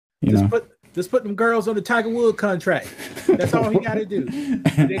You know, just put them girls on the Tiger Woods contract. That's all he got to do.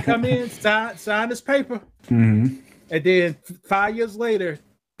 They come in, sign this paper, and then 5 years later,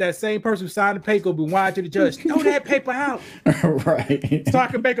 that same person who signed the paper will be whining to the judge, throw that paper out. Right. So I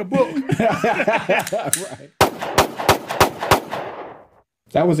can make a book. Right.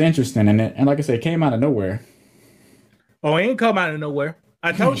 That was interesting, and like I said, it came out of nowhere. Oh, it ain't come out of nowhere.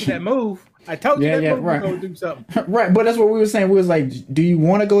 I told you that move. I told you that move was going to do something. Right, but that's what we were saying. We was like, do you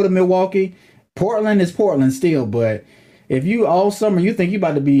want to go to Milwaukee? Portland is Portland still, but if you all summer you think you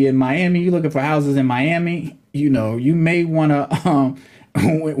about to be in Miami, you looking for houses in Miami, you know, you may want to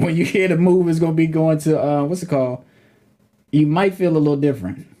when you hear the move is going to be going to what's it called? You might feel a little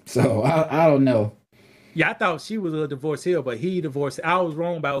different. So I don't know. Yeah, I thought she was a divorce hill, but he divorced. I was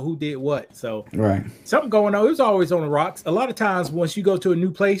wrong about who did what. So right, something going on. It was always on the rocks. A lot of times, once you go to a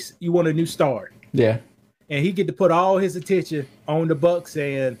new place, you want a new start. Yeah, and he get to put all his attention on the Bucks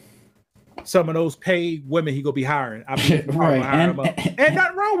and some of those paid women he gonna be hiring. I mean, right, and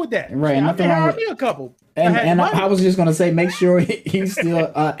nothing wrong with that. Right, and nothing wrong with me a couple. And I was just gonna say, make sure he's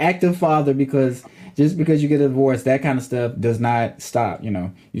still an active father, because just because you get a divorce, that kind of stuff does not stop. You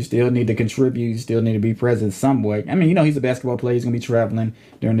know, you still need to contribute. You still need to be present some way. I mean, you know, he's a basketball player. He's gonna be traveling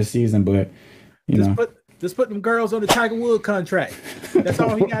during the season, but just put them girls on the Tiger Woods contract. That's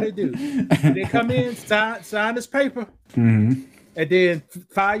all he got to do. They come in, sign this paper, and then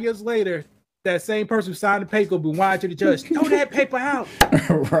 5 years later, that same person who signed the paper will be whining to the judge, throw that paper out.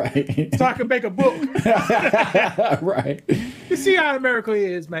 Right. So I can make a book. Right. You see how America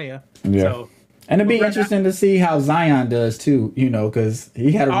is, man. Yeah. So, and it'd be interesting to see how Zion does too, you know, because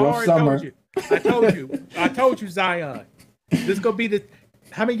he had a rough summer. I told you, Zion. This is gonna be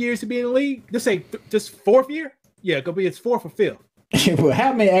how many years to be in the league? Just fourth year? Yeah, it's gonna be his fourth or fifth. Well,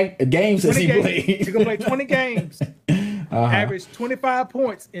 how many games has he played? He's gonna play 20 games. Average 25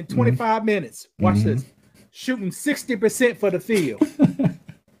 points in 25 minutes. Watch this. Shooting 60% for the field.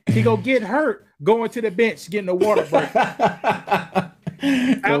 He gonna get hurt going to the bench, getting a water break. Out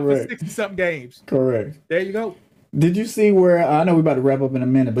for 60-something games. Correct. There you go. Did you see where, I know we're about to wrap up in a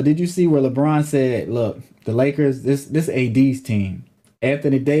minute, but did you see where LeBron said, look, the Lakers, this AD's team.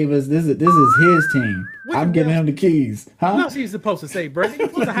 Anthony Davis, this is his team. I'm giving him the keys. Huh? What else are you supposed to say, Brady? You're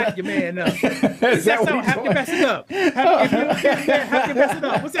supposed to hype your man up. Is that song, Have You Mess It Up? Have You Mess It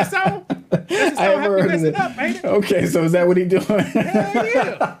Up? What's that song? That's the song, Have You Mess It Up, ain't it? Okay, so is that what he doing? Hell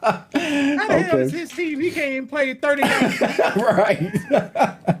yeah. How the hell is his team? He can't even play 30 games. Right.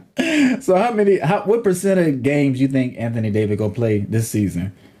 So what percent of games you think Anthony Davis gonna play this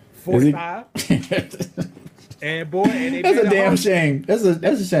season? 45. And boy, that's a damn shame. That's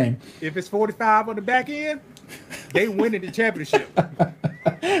a shame. If it's 45 on the back end, they winning the championship.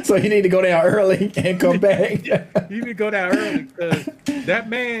 So you need to go down early and come back. You need to go down early because that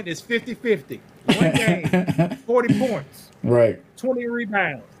man is 50-50. One game, 40 points. Right. 20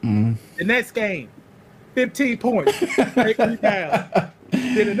 rebounds. The next game, 15 points, 8 rebounds.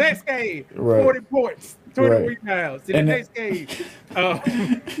 Then the next game, 40 points. 20 rebounds. In the next game,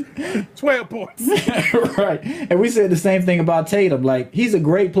 12 points. Right. And we said the same thing about Tatum. Like, he's a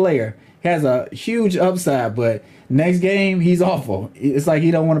great player, has a huge upside, but next game he's awful. It's like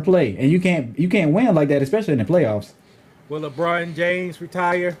he don't want to play, and you can't win like that, especially in the playoffs. Will LeBron James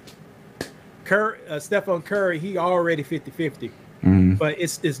retire? Stephen Curry, he already 50-50. But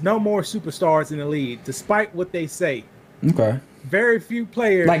it's no more superstars in the league, despite what they say. Okay. Very few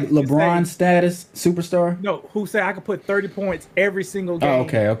players like LeBron status superstar. No, who say I could put 30 points every single game. Oh,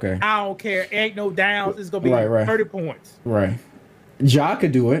 okay. I don't care. Ain't no downs. It's gonna be 30 points. Right. Ja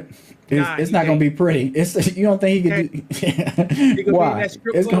could do it. It's not gonna be pretty. You don't think he could do? Why? Be in that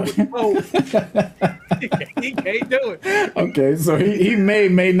strip club with the pole. He can't do it. Okay, so he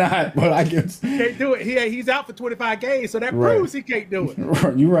may not, but I guess he can't do it. He's out for 25 games, so that proves he can't do it.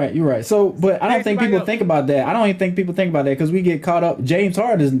 You're right. So, but I don't think people think about that. I don't even think people think about that because we get caught up. James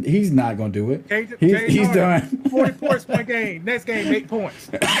Harden he's not gonna do it. He's done. 40 points one game. Next game, 8 points.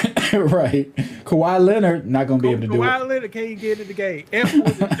 Right. Kawhi Leonard not gonna be able to do it. Kawhi Leonard can't get in the game.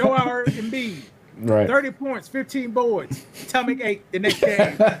 Joel Embiid. Right. 30 points, 15 boards, stomach ache the next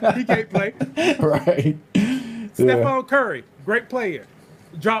game. He can't play. Right. Stephon Curry, great player.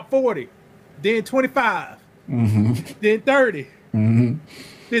 Dropped 40, then 25, then 30, then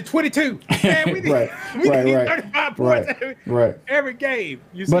 22. Man, we need 35 points every game.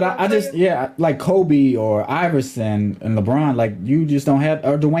 You see but I just, like Kobe or Iverson and LeBron, like you just don't have,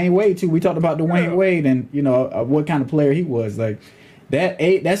 or Dwayne Wade too. We talked about Dwayne Wade and, you know, what kind of player he was. Like,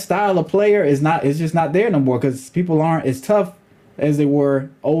 that style of player is just not there no more because people aren't as tough as they were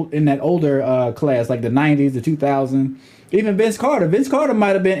in that older class, like the 90s, the 2000s. Even Vince Carter. Vince Carter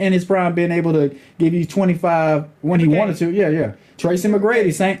might have been in his prime, being able to give you 25 when he wanted to. Yeah, yeah. Tracy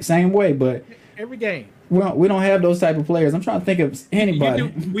McGrady, same way. But every game. Well, we don't have those type of players. I'm trying to think of anybody.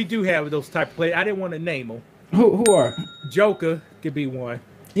 We do have those type of players. I didn't want to name them. Who are? Joker could be one.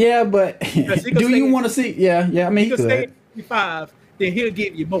 Yeah, but do you want to see? Yeah. I mean, he could stay at 25, then he'll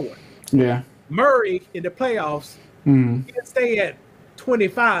give you more. Yeah. Murray in the playoffs, he'll stay at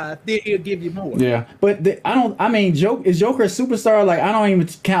 25, then he'll give you more. Yeah, but I mean, is Joker a superstar? Like, I don't even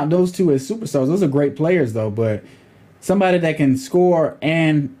count those two as superstars. Those are great players, though. But somebody that can score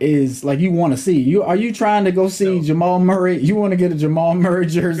and is like you want to see. Are you trying to go see Jamal Murray? You want to get a Jamal Murray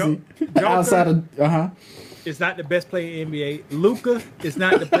jersey outside of It's not the best player in the NBA. Luka is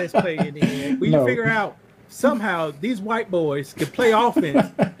not the best player in the NBA. We can figure out somehow these white boys can play offense,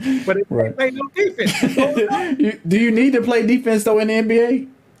 but they play no defense. Do you need to play defense though in the NBA?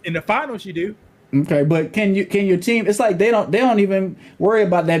 In the finals, you do. Okay, but can your team? It's like they don't even worry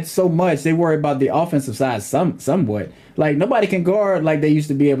about that so much. They worry about the offensive side somewhat. Like nobody can guard like they used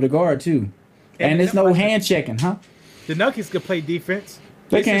to be able to guard too, and there's no hand checking, huh? The Nuggets can play defense.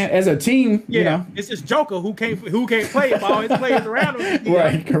 They can't as a team. Yeah, you know. It's just Joker who can't play if all his players around him.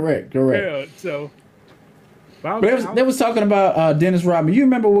 Right, correct. Yeah, so. But they was talking about Dennis Rodman. You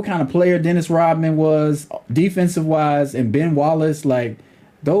remember what kind of player Dennis Rodman was defensive wise, and Ben Wallace, like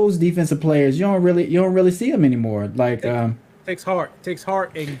those defensive players. You don't really see them anymore. Like takes heart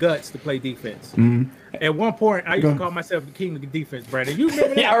and guts to play defense. Mm-hmm. At one point, I used to call myself the king of the defense, Brandon. You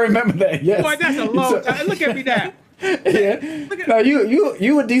remember that? Yeah, I remember that. Yes. Boy, that's a long time. Look at me now. Yeah. No,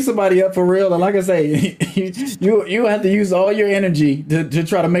 you would D somebody up for real, and like I say, you have to use all your energy to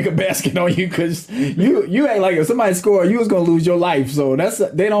try to make a basket on you, because you act like if somebody scored, you was gonna lose your life. So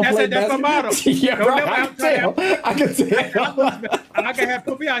they don't play basket. That's my motto. Yeah, right. I can tell. I can have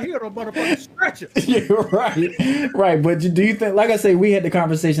put me out here on motherfucking stretcher. You're right. But do you think? Like I say, we had the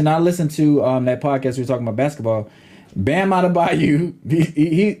conversation. I listened to that podcast. We were talking about basketball. Bam Adebayo,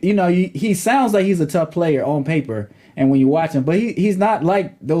 he sounds like he's a tough player on paper, and when you watch him, but he's not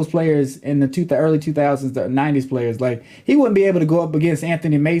like those players in the early 2000s, the 90s players. Like he wouldn't be able to go up against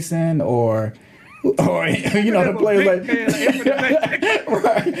Anthony Mason or the players like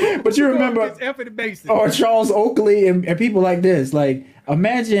right. But you remember or Charles Oakley and people like this. Like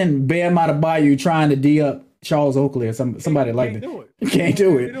imagine Bam Adebayo trying to D up Charles Oakley or somebody like that. You can't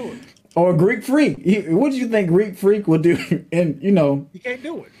do it. Or Greek Freak. What do you think Greek Freak will do? And you can't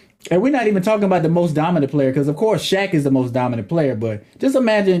do it. And we're not even talking about the most dominant player, because of course Shaq is the most dominant player. But just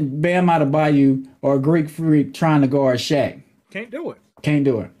imagine Bam Adebayo or Greek Freak trying to guard Shaq. Can't do it. Can't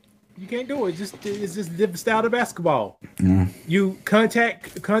do it. You can't do it. It's just a different style of basketball. You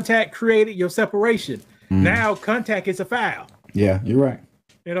contact created your separation. Now contact is a foul. Yeah, you're right.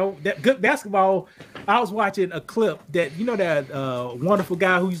 That good basketball. I was watching a clip that that wonderful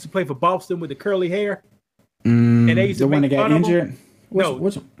guy who used to play for Boston with the curly hair, and they used to one that got injured.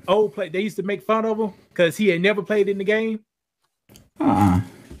 Which old play. They used to make fun of him because he had never played in the game.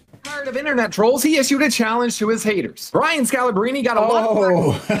 Tired of internet trolls, he issued a challenge to his haters. Brian Scalabrine got a lot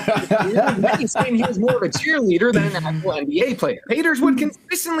of many saying he was more of a cheerleader than an actual NBA player. Haters would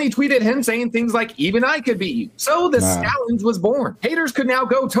consistently tweet at him saying things like, "Even I could beat you." So the challenge was born. Haters could now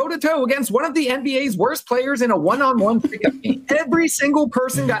go toe-to-toe against one of the NBA's worst players in a one-on-one pickup game. Every single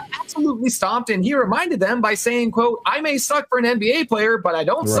person got absolutely stomped, and he reminded them by saying, quote, "I may suck for an NBA player, but I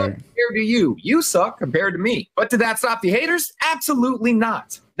don't suck compared to you. You suck compared to me." But did that stop the haters? Absolutely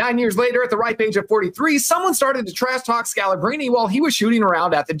not. 9 years later, at the ripe age of 43, someone started to trash talk Scalabrine while he was shooting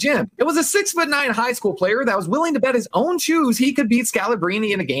around at the gym. It was a 6'9" high school player that was willing to bet his own shoes he could beat Scalabrine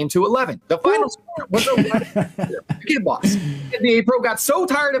in a game to 11. The final score was a kid loss. The NBA pro got so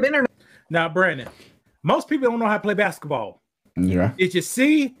tired of internet. Now, Brandon, most people don't know how to play basketball. Yeah. Did you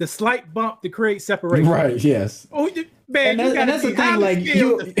see the slight bump to create separation? Right. Yes. Oh, man, and that's the thing. Like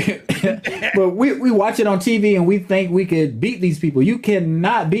but we watch it on TV and we think we could beat these people. You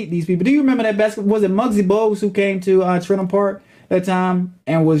cannot beat these people. Do you remember that basketball? Was it Muggsy Bogues who came to Trenton Park that time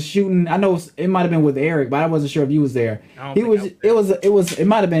and was shooting? I know it might have been with Eric, but I wasn't sure if he was there. It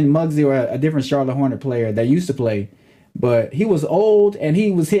might have been Muggsy or a different Charlotte Hornet player that used to play, but he was old and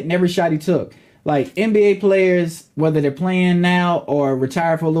he was hitting every shot he took. Like NBA players, whether they're playing now or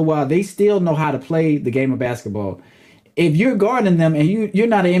retired for a little while, they still know how to play the game of basketball. If you're guarding them and you're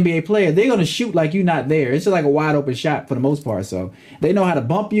not an NBA player, they're going to shoot like you're not there. It's just like a wide open shot for the most part. So they know how to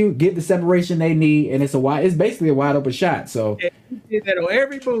bump you, get the separation they need, and it's basically a wide open shot. So you did that on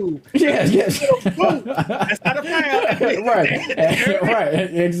every move. Yes. That's not a foul.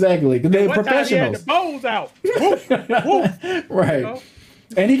 Right, exactly. Because they're professionals. He had the bowls out. Woo. Right.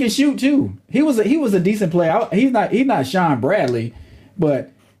 And he can shoot too. He was a decent player. He's not Sean Bradley,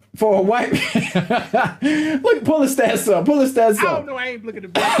 but for a white look, pull his stats up. I don't know. I ain't looking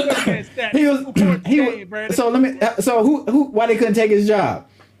at the stats. Who why they couldn't take his job?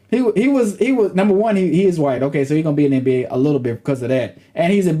 He was number one. He is white. Okay, so he's gonna be in the NBA a little bit because of that.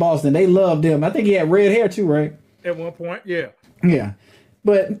 And he's in Boston. They loved him. I think he had red hair too, right? At one point, yeah. Yeah.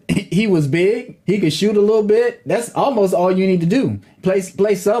 But he was big. He could shoot a little bit. That's almost all you need to do. Play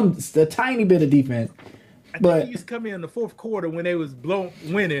a tiny bit of defense. I think he used to come in the fourth quarter when they was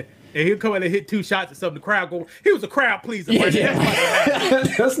winning, and he'll come in and hit 2 shots or something. The crowd go. He was a crowd pleaser. Yeah, yeah.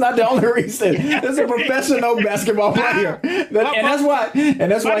 That's not the only reason. That's a professional basketball player, and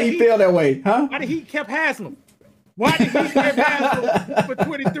that's why he feel that way, huh? Why did he kept Haslam? Why did he keep Haslam for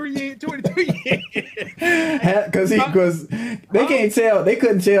 23 years? Because they can't tell. They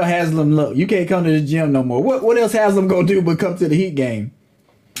couldn't tell Haslam, look, you can't come to the gym no more. What else Haslam gonna do but come to the Heat game?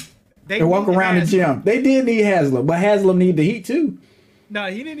 They walk around the gym. They did need Haslam, but Haslam need the Heat too. No,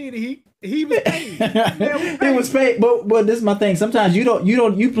 he didn't need the Heat. He was paid. He was paid. But this is my thing. Sometimes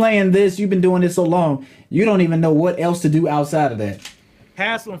you playing this. You've been doing this so long. You don't even know what else to do outside of that.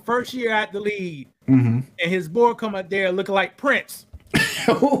 Haslam first year out the league, and his boy come up there looking like Prince.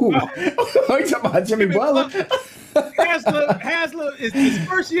 Ooh. You talking about Jimmy Butler? Haslam is his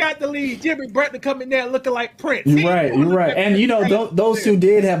first year out the league. Jimmy Butler coming there looking like Prince. You're right. And you know those two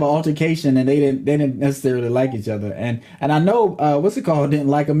did have an altercation, and they didn't necessarily like each other. And I know what's it called didn't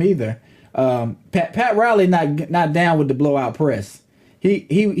like him either. Pat Riley not down with the blowout press.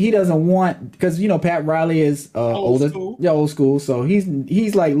 He doesn't want, because you know Pat Riley is old school. So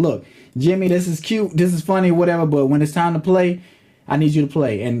he's like, look, Jimmy, this is cute, this is funny, whatever. But when it's time to play, I need you to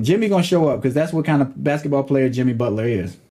play. And Jimmy gonna show up because that's what kind of basketball player Jimmy Butler is.